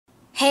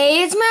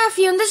Hey, it's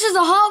Matthew, and this is the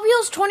Hot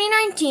Wheels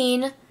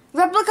 2019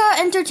 Replica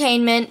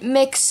Entertainment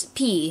Mix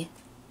P.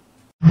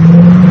 I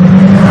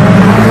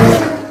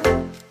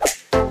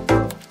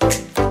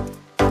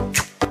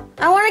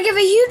want to give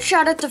a huge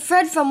shout out to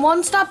Fred from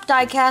One Stop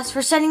Diecast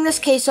for sending this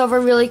case over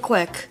really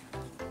quick.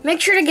 Make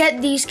sure to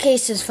get these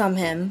cases from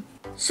him.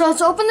 So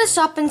let's open this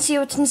up and see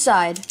what's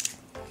inside.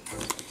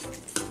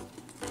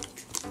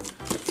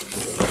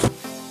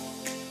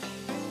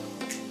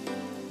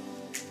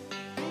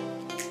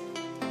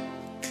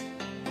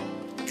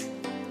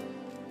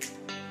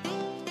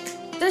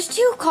 There's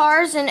 2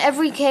 cars in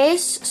every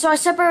case, so I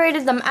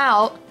separated them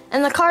out,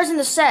 and the cars in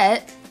the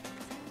set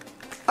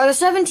are the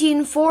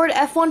 17 Ford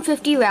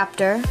F-150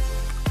 Raptor,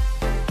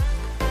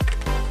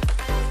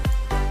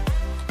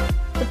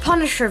 the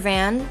Punisher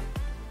van,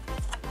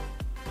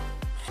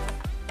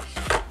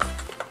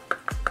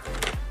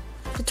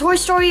 the Toy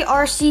Story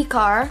RC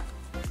car,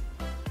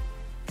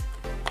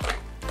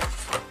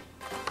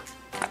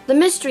 the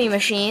Mystery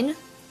Machine,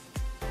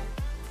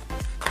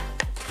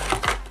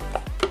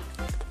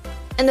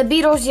 and the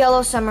Beatles'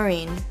 Yellow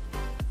Submarine.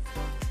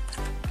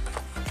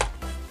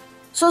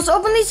 So let's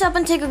open these up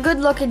and take a good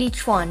look at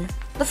each one.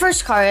 The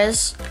first car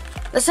is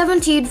the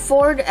 17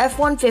 Ford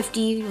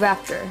F-150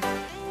 Raptor.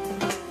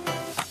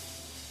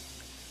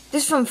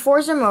 This is from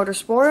Forza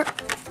Motorsport.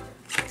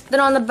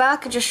 Then on the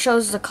back it just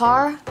shows the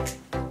car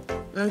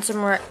and some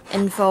more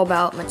info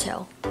about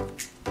Mattel.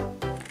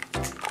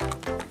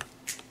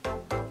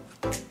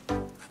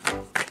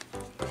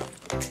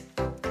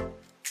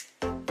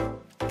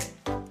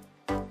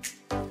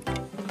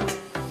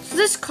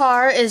 This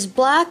car is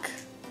black,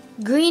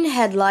 green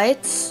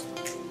headlights,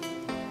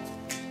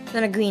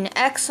 then a green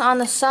X on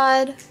the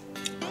side,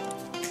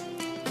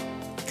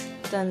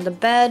 then the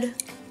bed,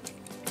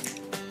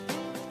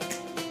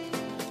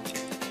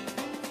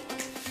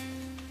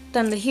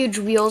 then the huge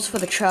wheels for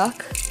the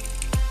truck,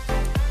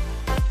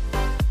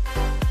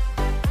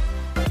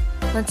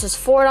 then it says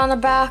Ford on the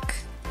back,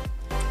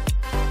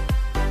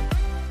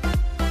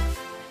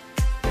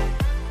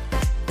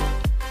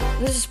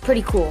 this is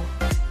pretty cool.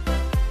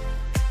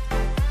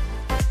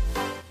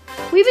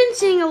 We've been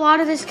seeing a lot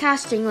of this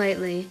casting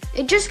lately.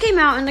 It just came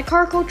out in the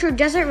Car Culture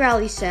Desert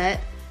Rally set,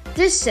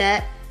 this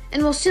set,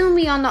 and will soon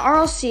be on the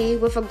RLC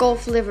with a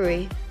Golf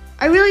livery.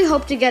 I really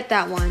hope to get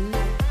that one.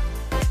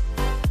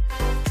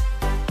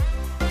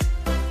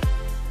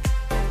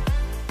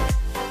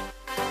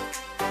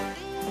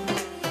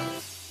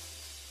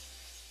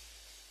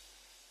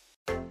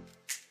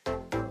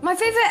 My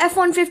favorite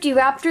F-150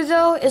 Raptor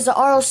though is the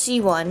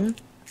RLC one.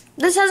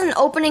 This has an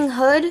opening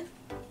hood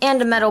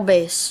and a metal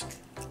base.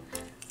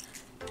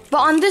 But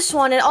on this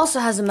one, it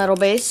also has a metal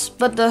base,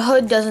 but the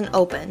hood doesn't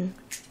open.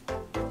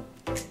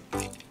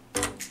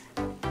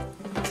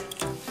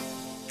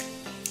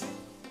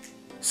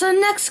 So the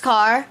next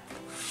car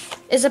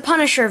is a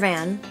Punisher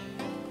van.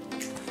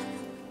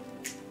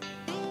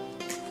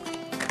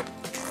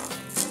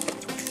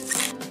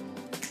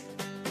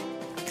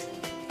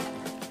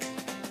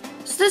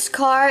 So this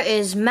car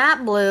is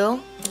matte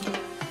blue,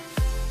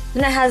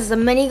 then it has the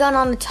minigun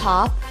on the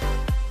top,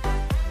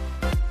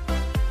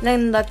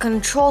 then the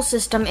control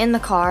system in the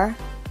car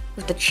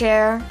with the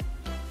chair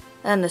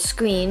and the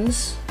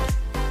screens,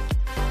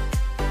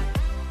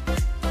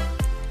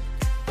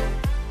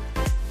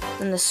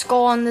 then the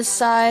skull on this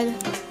side,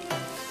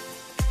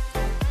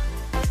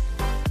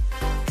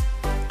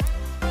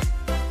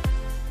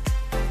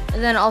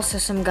 and then also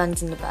some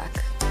guns in the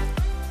back.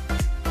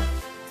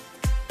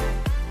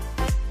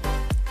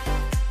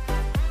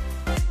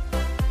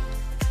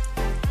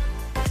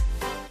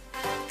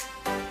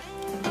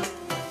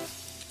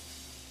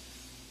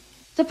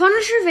 The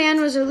Punisher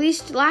van was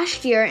released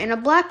last year in a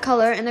black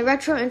color in the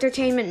Retro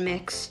Entertainment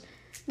mix.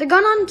 The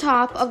gun on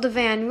top of the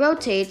van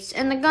rotates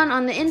and the gun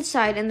on the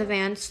inside in the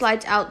van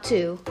slides out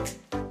too.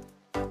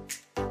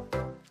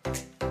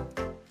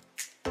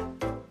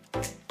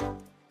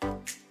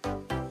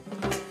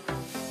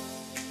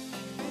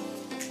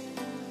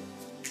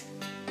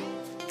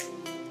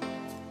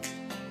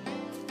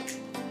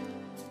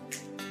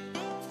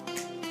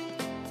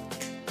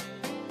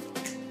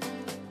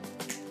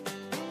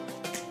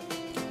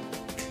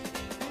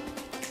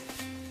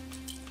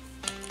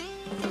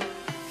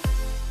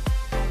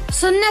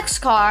 So the next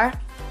car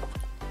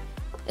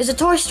is a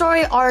Toy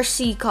Story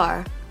RC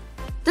car.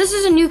 This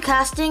is a new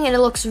casting and it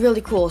looks really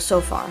cool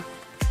so far.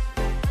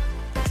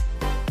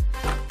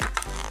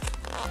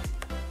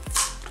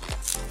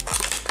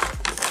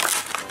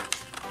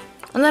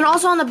 And then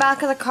also on the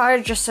back of the car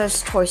it just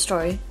says Toy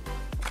Story.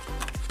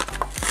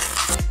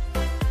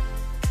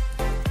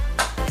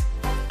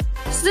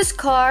 So this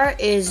car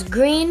is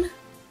green,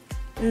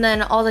 and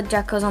then all the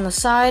decos on the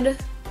side,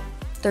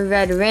 the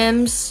red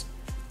rims.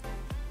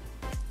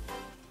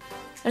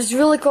 It's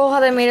really cool how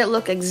they made it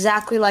look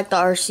exactly like the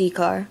RC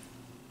car,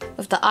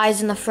 with the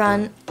eyes in the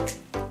front.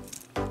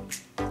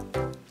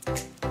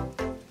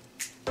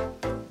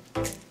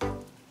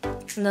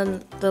 And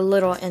then the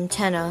little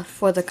antenna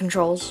for the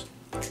controls.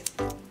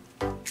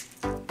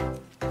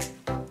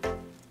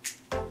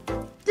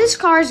 This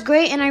car is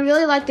great and I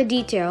really like the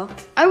detail.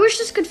 I wish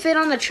this could fit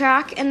on the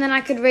track and then I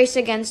could race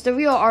against the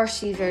real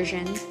RC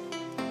version.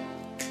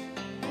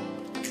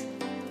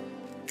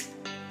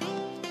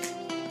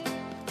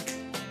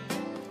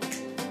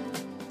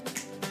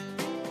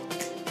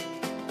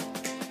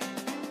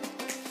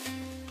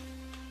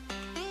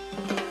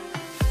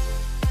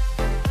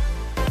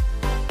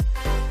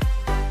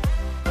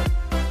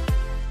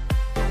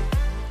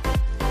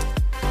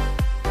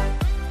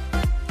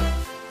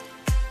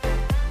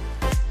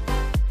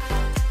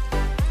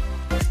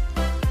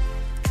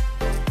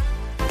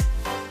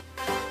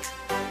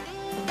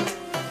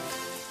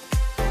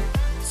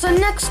 So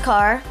next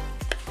car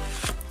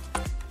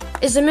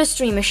is a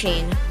mystery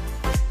machine.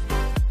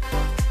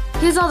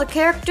 Here's all the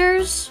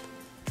characters,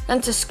 then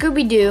to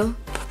Scooby-Doo,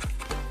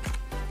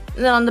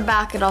 and then on the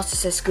back it also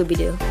says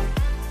Scooby-Doo.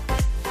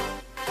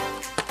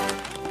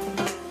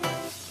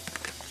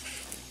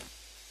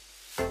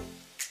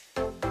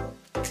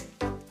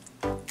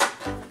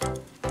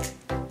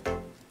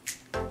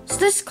 So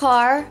this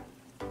car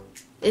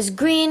is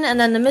green, and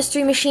then the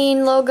mystery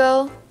machine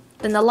logo,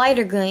 then the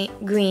lighter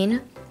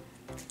green,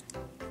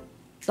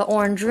 the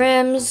orange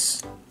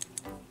rims,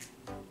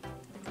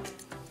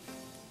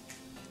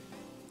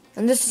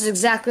 and this is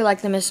exactly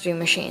like the mystery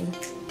machine.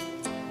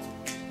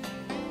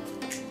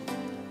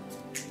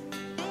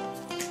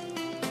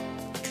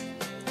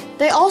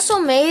 They also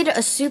made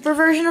a super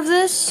version of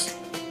this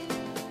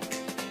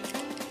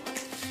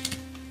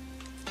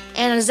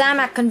and a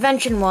Zamac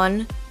convention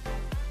one,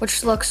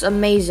 which looks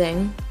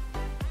amazing.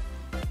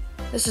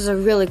 This is a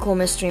really cool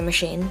mystery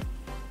machine.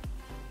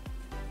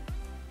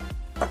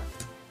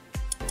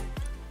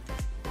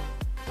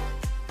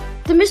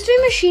 The mystery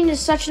machine is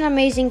such an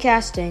amazing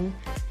casting.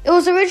 It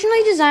was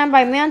originally designed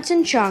by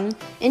Manson Chung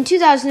in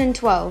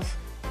 2012.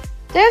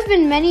 There have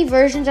been many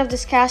versions of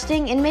this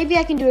casting, and maybe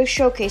I can do a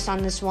showcase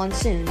on this one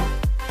soon.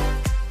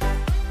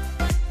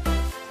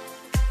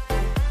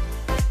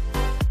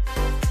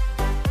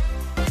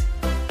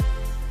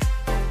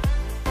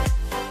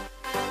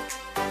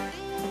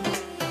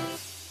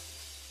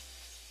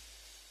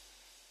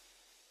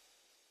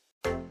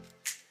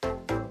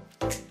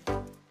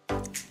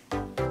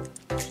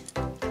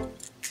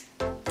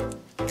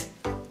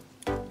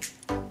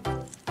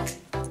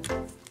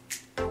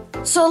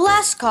 So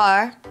last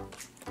car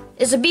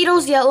is a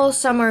Beatles yellow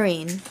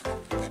submarine.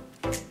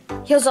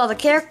 Here's all the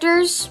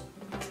characters,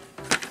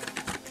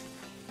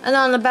 and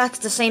on the back it's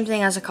the same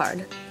thing as a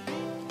card.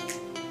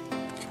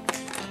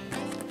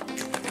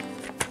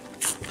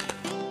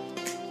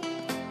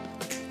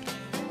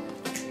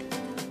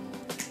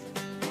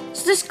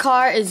 So this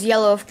car is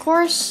yellow, of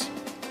course,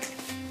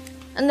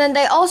 and then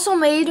they also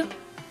made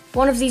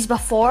one of these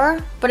before,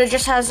 but it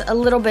just has a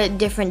little bit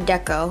different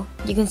deco.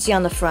 You can see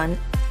on the front.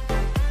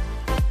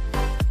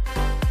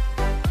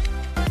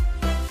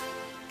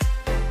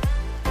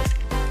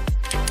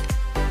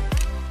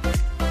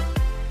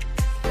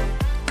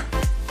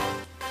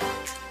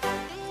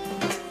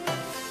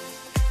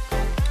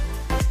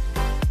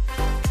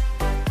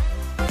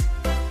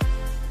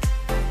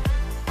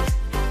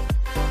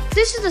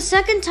 This is the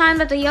second time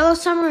that the Yellow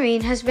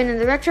Submarine has been in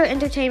the Retro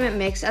Entertainment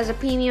Mix as a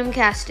premium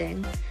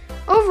casting.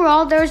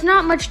 Overall, there is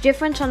not much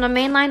difference on the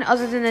mainline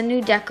other than the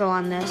new deco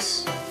on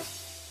this.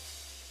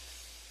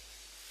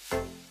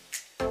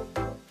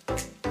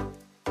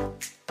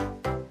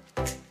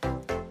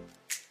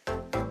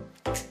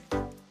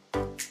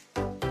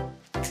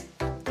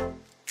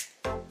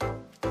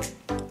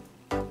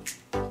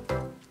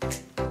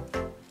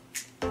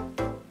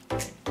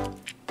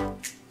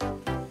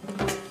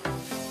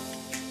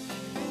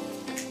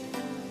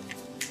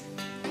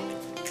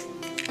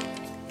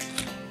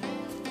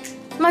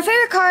 My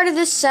favorite car to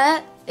this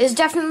set is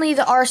definitely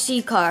the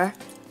RC car.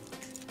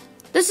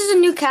 This is a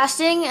new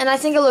casting, and I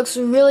think it looks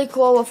really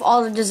cool with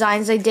all the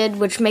designs they did,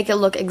 which make it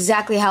look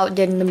exactly how it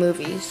did in the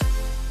movies.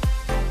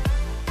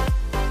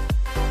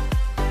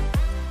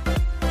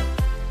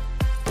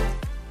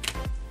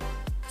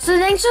 So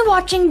thanks for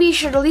watching. Be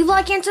sure to leave a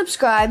like and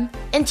subscribe,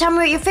 and tell me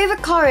what your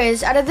favorite car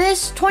is out of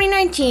this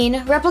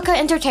 2019 Replica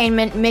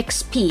Entertainment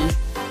Mix P.